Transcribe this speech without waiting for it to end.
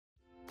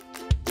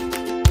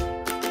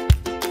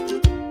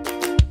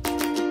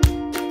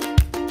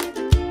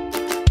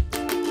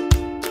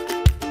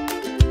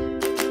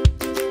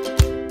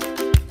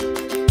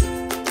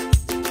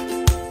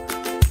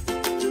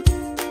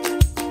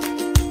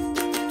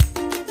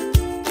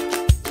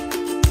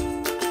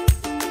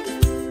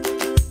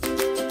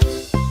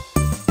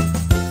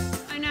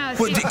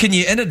Can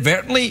you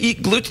inadvertently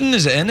eat gluten?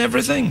 Is it in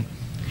everything?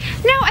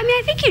 No, I mean,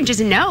 I think you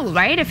just know,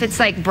 right? If it's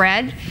like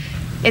bread,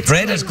 it's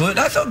bread is gluten.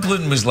 I thought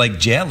gluten was like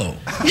Jello.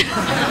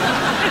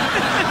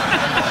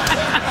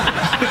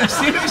 I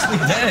seriously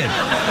did.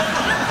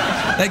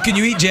 Like, can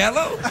you eat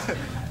Jello?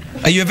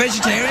 Are you a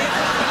vegetarian?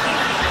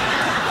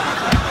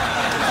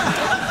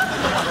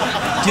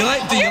 Do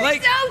you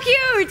like? So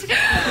cute.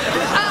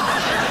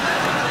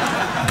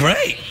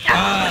 Great.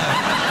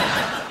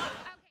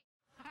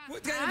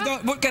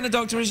 What kind of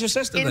doctor is your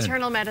sister then?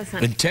 Internal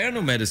medicine.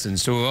 Internal medicine.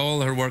 So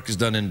all her work is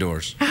done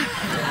indoors.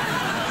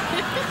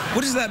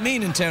 What does that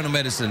mean, internal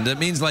medicine? That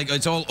means like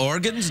it's all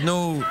organs?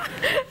 No,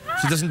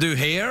 she doesn't do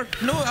hair?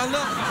 No, I'll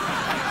not.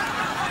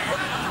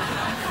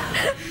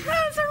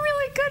 That was a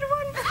really good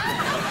one.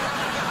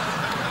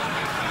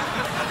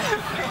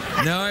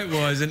 No, it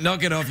wasn't.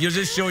 Knock it off. You're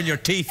just showing your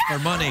teeth for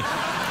money.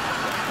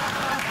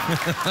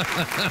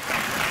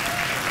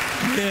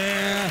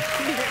 Yeah.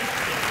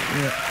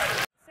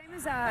 Same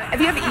as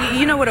have you ever?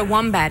 You know what a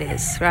wombat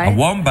is, right? A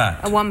wombat.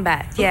 A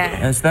wombat.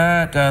 Yeah. Is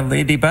that a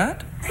lady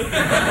bat?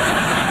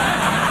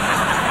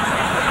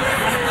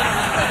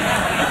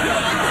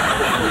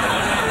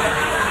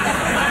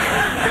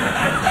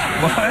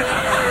 What?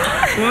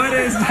 What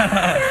is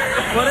that?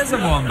 What is a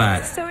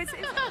wombat? So it's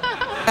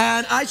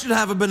And I should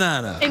have a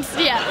banana.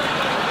 Yeah.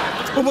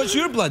 Well, what's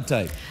your blood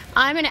type?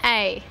 I'm an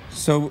A.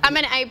 So I'm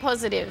an A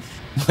positive.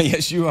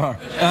 yes, you are.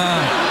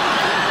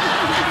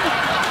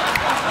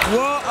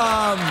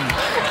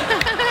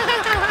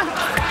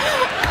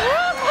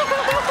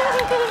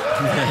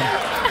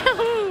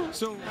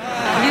 So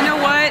you know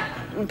what?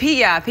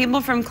 Yeah,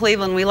 people from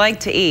Cleveland, we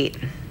like to eat.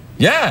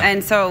 Yeah.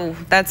 And so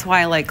that's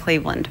why I like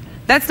Cleveland.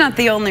 That's not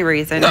the only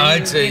reason. No, I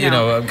mean, it's you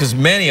know, because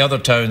many other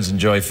towns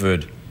enjoy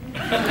food.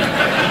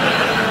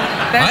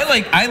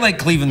 I like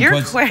Cleveland.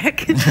 You're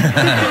quick.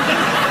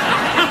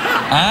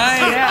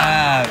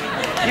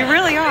 You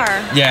really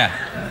are. Yeah.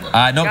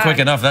 Not quick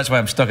enough. That's why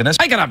I'm stuck in this.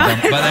 I got up,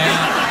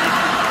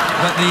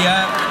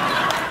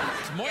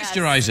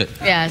 moisturize it.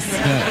 Yes.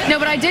 Yeah. No,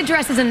 but I did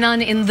dress as a nun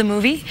in the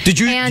movie. Did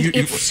you? And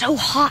it's so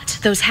hot.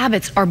 Those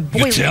habits are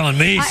boiling. You're telling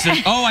me.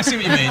 Oh, I see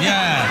what you mean.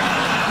 Yeah.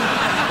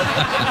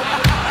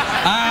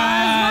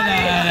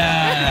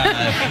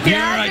 You're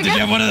right. Did you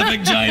have one of the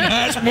big giant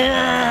hats?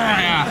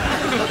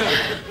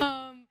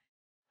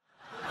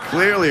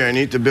 Clearly, I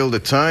need to build a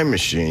time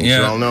machine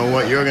so I'll know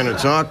what you're going to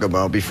talk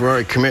about before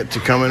I commit to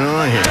coming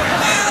on here.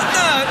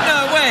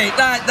 No, wait.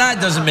 That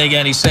doesn't make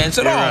any sense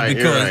at all.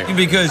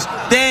 Because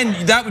then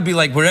that would be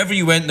like wherever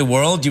you went in the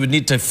world, you would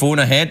need to phone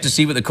ahead to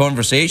see what the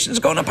conversation's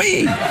going to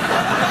be. Yeah,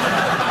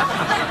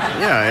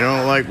 I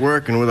don't like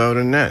working without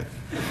a net.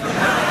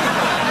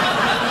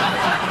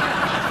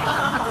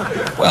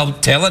 Well,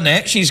 tell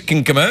Annette she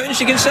can come out and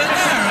she can sit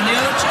there in the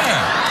other chair.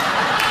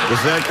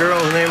 Is that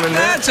girl's name Annette?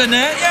 That's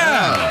Annette,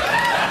 yeah.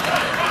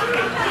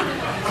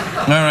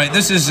 All right,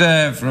 this is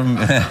from...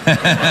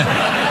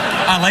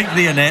 I like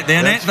the Annette. The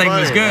Annette thing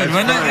was good,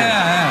 wasn't it?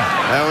 Yeah.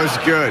 That was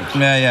good.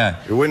 Yeah.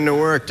 It wouldn't have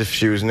worked if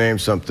she was named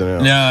something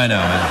else. No, I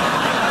know.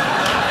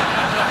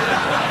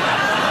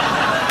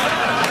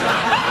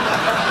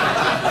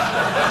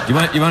 You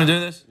want to do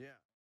this?